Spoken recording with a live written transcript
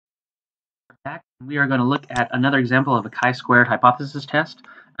Back. We are going to look at another example of a chi-squared hypothesis test,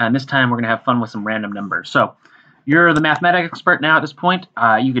 and this time we're going to have fun with some random numbers. So you're the mathematics expert now at this point.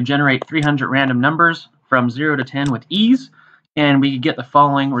 You can generate 300 random numbers from 0 to 10 with ease, and we can get the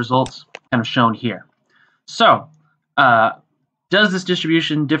following results kind of shown here. So does this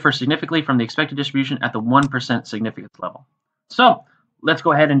distribution differ significantly from the expected distribution at the 1% significance level? So let's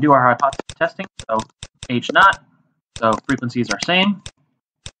go ahead and do our hypothesis testing. So H naught, so frequencies are same.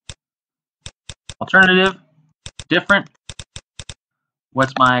 Alternative, different.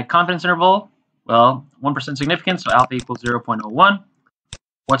 What's my confidence interval? Well, 1% significance, so alpha equals 0.01.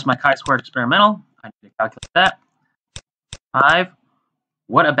 What's my chi-squared experimental? I need to calculate that. 5.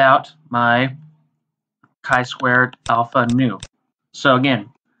 What about my chi-squared alpha nu? So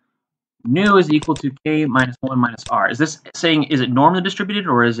again, nu is equal to k minus 1 minus r. Is this saying, is it normally distributed,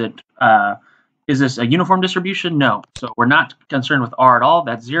 or is this a uniform distribution? No. So we're not concerned with r at all.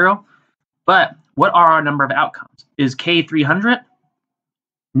 That's 0. But what are our number of outcomes? Is k 300?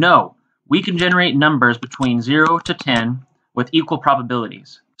 No. We can generate numbers between 0 to 10 with equal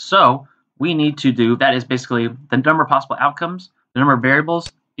probabilities. So we need to do, that is basically the number of possible outcomes. The number of variables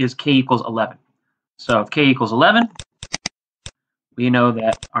is k equals 11. So if k equals 11, we know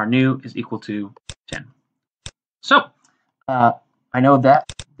that our nu is equal to 10. So I know that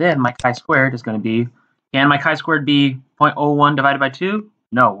then my chi-squared is going to be, can my chi-squared be 0.01 divided by 2?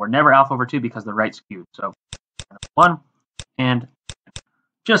 No, we're never alpha over 2 because the right's skewed. So 1 and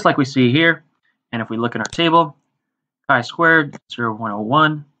just like we see here. And if we look at our table, chi-squared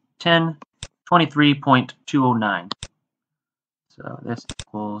 0.01, 10, 23.209. So this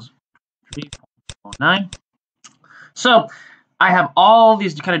equals 3.09. So I have all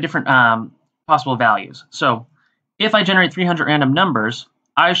these kind of different possible values. So if I generate 300 random numbers,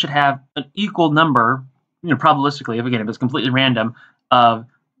 I should have an equal number, probabilistically, if it's completely random, of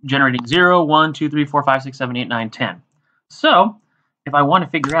generating 0, 1, 2, 3, 4, 5, 6, 7, 8, 9, 10. So if I want to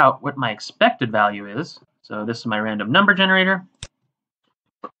figure out what my expected value is, so this is my random number generator.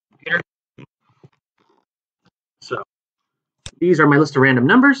 So these are my list of random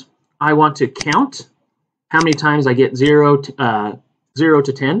numbers. I want to count how many times I get 0 to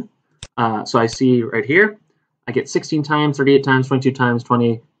 10. So I see right here, I get 16 times, 38 times, 22 times,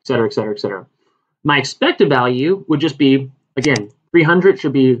 20, et cetera, et cetera, et cetera. My expected value would just be, again, 300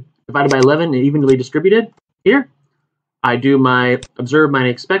 should be divided by 11 and evenly distributed here. I do my observed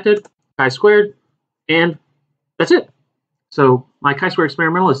minus expected, chi-squared, and that's it. So my chi-squared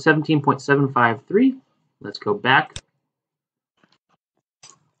experimental is 17.753. Let's go back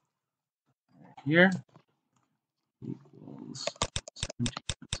here. Equals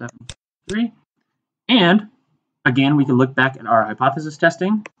 17.73. And again, we can look back at our hypothesis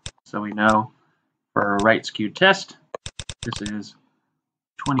testing. So we know for a right skewed test, this is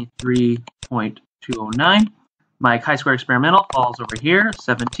 23.209. My chi-squared experimental falls over here,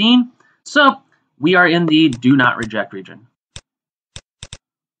 17. So we are in the do not reject region.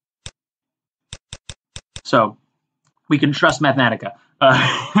 So we can trust Mathematica.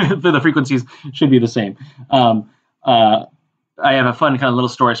 The frequencies should be the same. I have a fun kind of little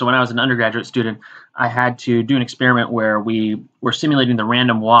story. So when I was an undergraduate student, I had to do an experiment where we were simulating the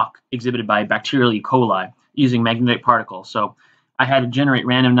random walk exhibited by bacterial E. coli using magnetic particles. So I had to generate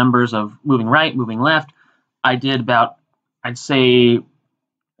random numbers of moving right, moving left. I did about, I'd say,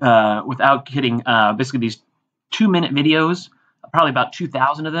 without kidding, basically these 2-minute videos, probably about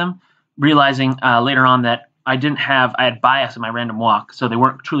 2,000 of them, realizing later on that I had bias in my random walk, so they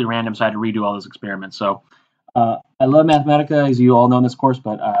weren't truly random, so I had to redo all those experiments. So I love Mathematica, as you all know in this course,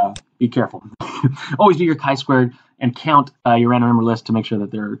 but be careful. Always do your chi-squared and count your random number list to make sure that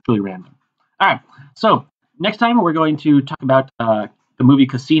they're truly random. All right, so next time we're going to talk about the movie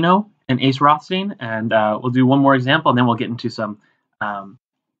Casino and Ace Rothstein, and we'll do one more example, and then we'll get into some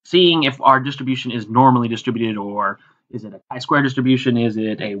seeing if our distribution is normally distributed, or is it a chi-square distribution, is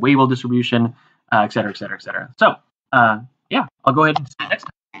it a Weibull distribution, et cetera, et cetera, et cetera. So yeah, I'll go ahead and see you next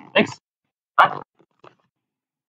time. Thanks. Bye.